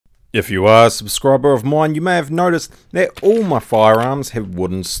If you are a subscriber of mine, you may have noticed that all my firearms have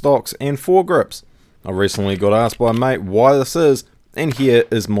wooden stocks and foregrips. I recently got asked by a mate why this is, and here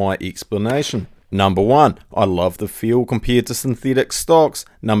is my explanation. Number 1, I love the feel compared to synthetic stocks.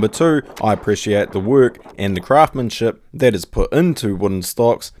 Number 2, I appreciate the work and the craftsmanship that is put into wooden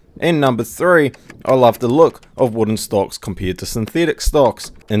stocks. And number 3, I love the look of wooden stocks compared to synthetic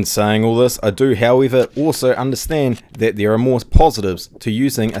stocks. In saying all this, I do however also understand that there are more positives to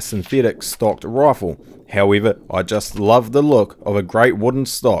using a synthetic stocked rifle. However, I just love the look of a great wooden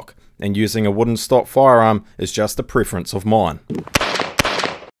stock, and using a wooden stock firearm is just a preference of mine.